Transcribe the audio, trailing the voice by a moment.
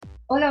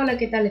Hola, hola,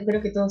 ¿qué tal?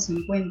 Espero que todos se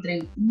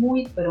encuentren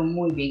muy, pero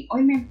muy bien.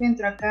 Hoy me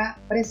encuentro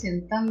acá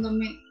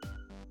presentándome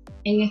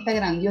en esta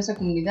grandiosa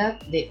comunidad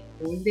de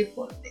Full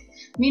Deporte.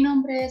 Mi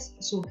nombre es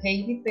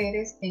Heidi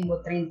Pérez,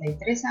 tengo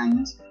 33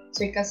 años,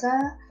 soy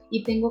casada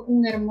y tengo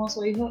un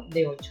hermoso hijo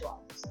de 8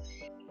 años.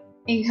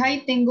 En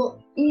High tengo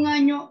 1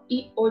 año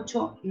y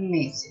 8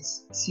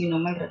 meses, si no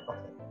mal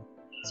recuerdo.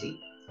 Sí,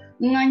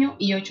 1 año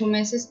y 8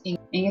 meses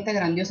en esta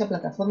grandiosa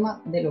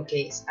plataforma de lo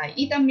que es High.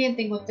 Y también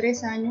tengo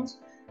 3 años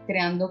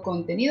creando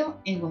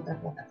contenido en otras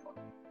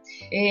plataformas.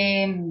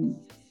 Eh,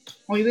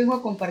 Hoy vengo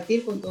a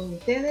compartir con todos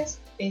ustedes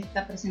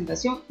esta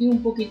presentación y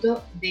un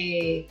poquito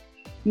de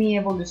mi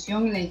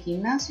evolución en el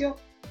gimnasio.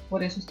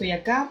 Por eso estoy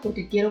acá,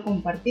 porque quiero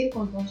compartir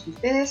con todos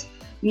ustedes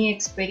mi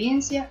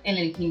experiencia en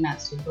el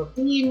gimnasio,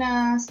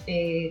 rutinas,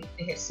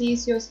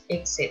 ejercicios,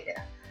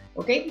 etcétera.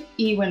 ¿Ok?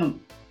 Y bueno,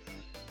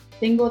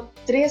 tengo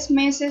 3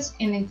 meses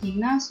en el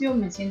gimnasio,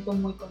 me siento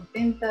muy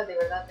contenta de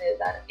verdad de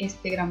dar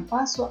este gran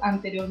paso.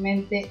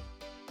 Anteriormente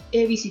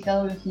he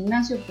visitado el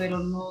gimnasio, pero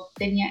no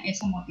tenía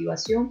esa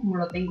motivación como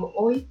lo tengo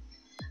hoy.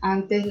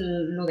 Antes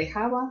lo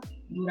dejaba,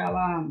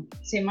 duraba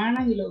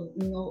semanas y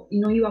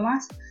no iba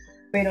más,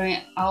 pero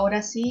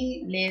ahora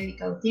sí le he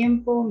dedicado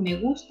tiempo,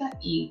 me gusta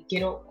y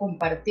quiero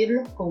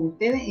compartirlo con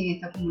ustedes en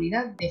esta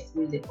comunidad de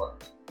Full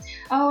Deporte.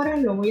 Ahora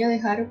lo voy a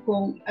dejar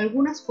con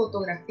algunas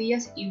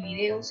fotografías y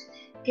videos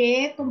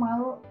que he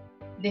tomado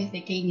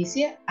desde que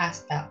inicié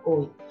hasta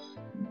hoy.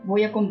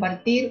 Voy a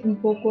compartir un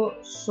poco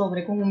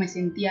sobre cómo me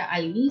sentía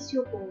al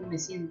inicio, cómo me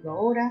siento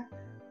ahora,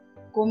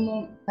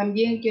 cómo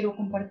también quiero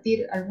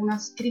compartir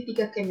algunas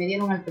críticas que me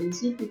dieron al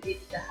principio y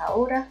críticas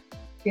ahora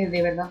que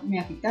de verdad me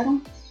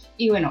afectaron.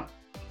 Y bueno,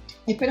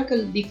 espero que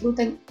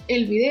disfruten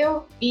el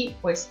video y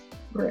pues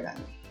ruedan.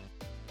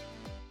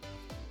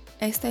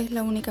 Esta es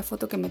la única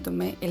foto que me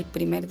tomé el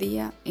primer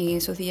día. En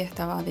esos días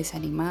estaba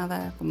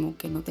desanimada, como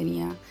que no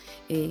tenía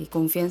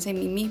confianza en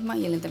mí misma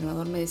y el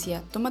entrenador me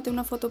decía, tómate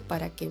una foto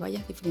para que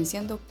vayas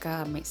diferenciando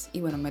cada mes.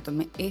 Y bueno, me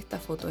tomé esta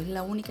foto, es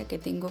la única que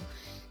tengo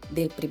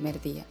del primer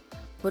día.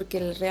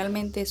 Porque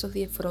realmente esos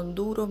días fueron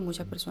duros,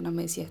 muchas personas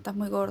me decían, estás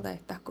muy gorda,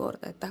 estás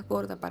gorda, estás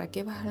gorda, ¿para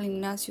qué vas al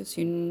gimnasio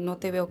si no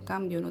te veo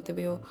cambio, no te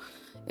veo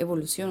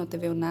evolución, no te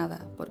veo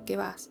nada? ¿Por qué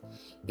vas?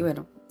 Y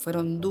bueno,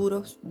 fueron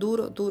duro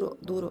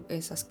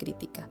esas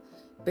críticas.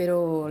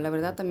 Pero la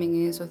verdad también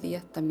en esos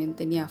días también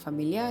tenía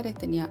familiares,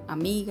 tenía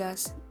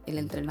amigas, el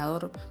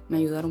entrenador me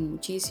ayudaron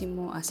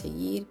muchísimo a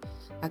seguir,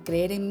 a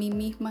creer en mí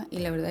misma y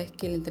la verdad es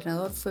que el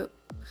entrenador fue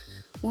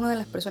una de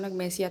las personas que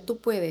me decía, tú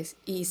puedes,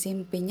 y se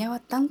empeñaba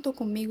tanto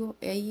conmigo,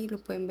 ahí lo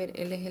pueden ver,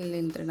 él es el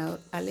entrenador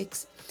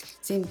Alex,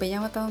 se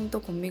empeñaba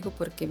tanto conmigo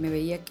porque me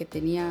veía que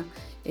tenía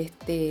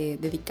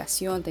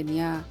dedicación,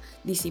 tenía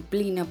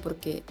disciplina,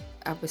 porque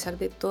a pesar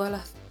de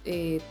todas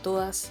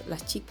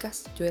las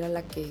chicas, yo era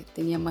la que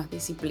tenía más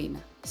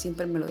disciplina,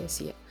 siempre me lo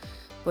decía,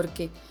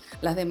 porque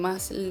las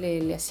demás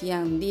le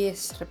hacían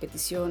 10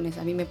 repeticiones,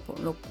 a mí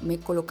me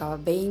colocaba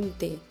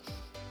 20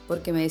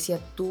 porque me decía,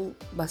 tú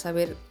vas a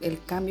ver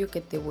el cambio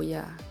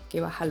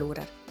que vas a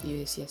lograr. Y yo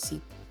decía,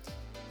 sí.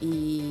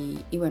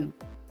 Y bueno,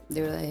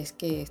 de verdad es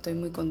que estoy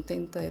muy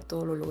contenta de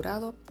todo lo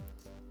logrado.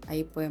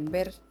 Ahí pueden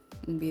ver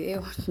un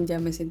video, ya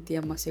me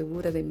sentía más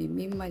segura de mí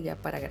misma, ya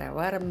para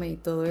grabarme y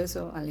todo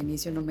eso. Al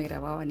inicio no me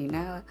grababa ni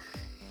nada.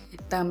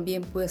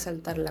 También pude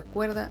saltar la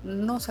cuerda,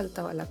 no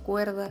saltaba la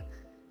cuerda,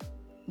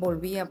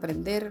 volví a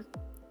aprender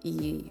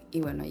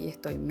y bueno, ahí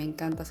estoy. Me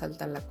encanta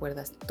saltar la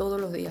cuerda.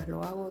 Todos los días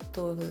lo hago,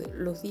 todos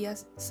los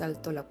días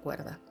salto la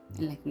cuerda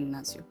en el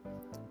gimnasio.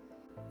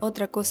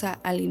 Otra cosa,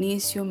 al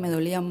inicio me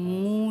dolía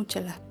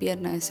mucho las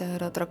piernas, esa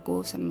era otra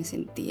cosa, me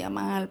sentía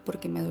mal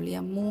porque me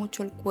dolía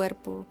mucho el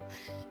cuerpo.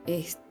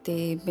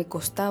 Me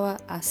costaba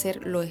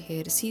hacer los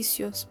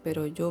ejercicios,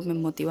 pero yo me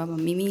motivaba a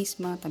mí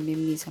misma,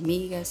 también mis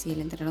amigas y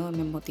el entrenador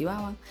me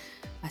motivaban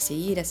a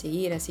seguir, a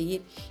seguir, a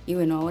seguir. Y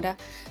bueno, ahora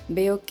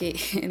veo que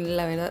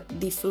la verdad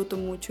disfruto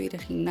mucho ir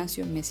al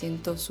gimnasio, me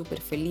siento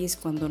súper feliz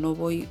cuando no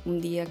voy,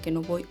 un día que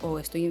no voy o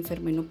estoy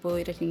enferma y no puedo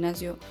ir al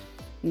gimnasio,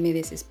 me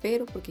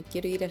desespero porque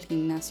quiero ir al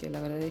gimnasio.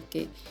 La verdad es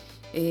que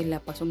la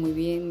paso muy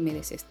bien, me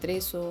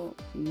desestreso,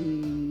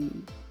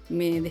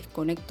 me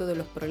desconecto de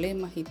los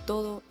problemas y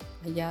todo,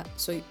 allá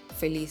soy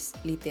feliz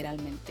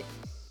literalmente.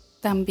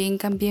 También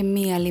cambié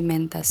mi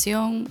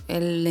alimentación.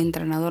 El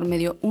entrenador me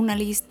dio una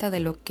lista de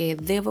lo que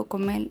debo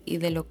comer y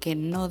de lo que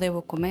no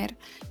debo comer.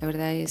 La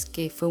verdad es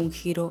que fue un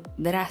giro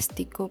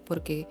drástico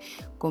porque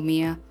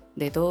comía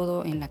de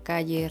todo en la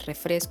calle,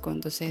 refresco,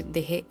 entonces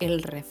dejé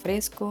el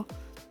refresco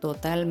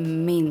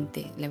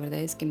totalmente. La verdad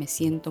es que me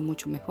siento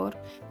mucho mejor.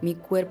 Mi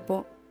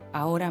cuerpo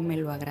ahora me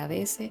lo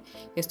agradece.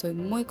 Estoy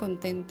muy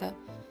contenta,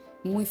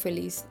 muy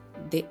feliz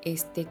de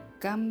este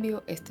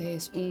cambio. Esta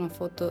es una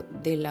foto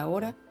de la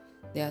hora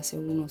de hace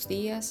unos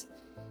días.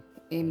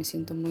 Me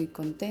siento muy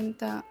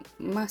contenta,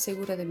 más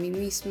segura de mí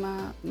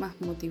misma,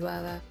 más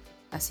motivada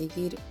a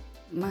seguir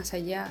más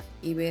allá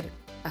y ver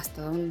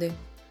hasta dónde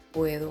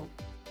puedo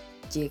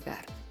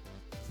llegar.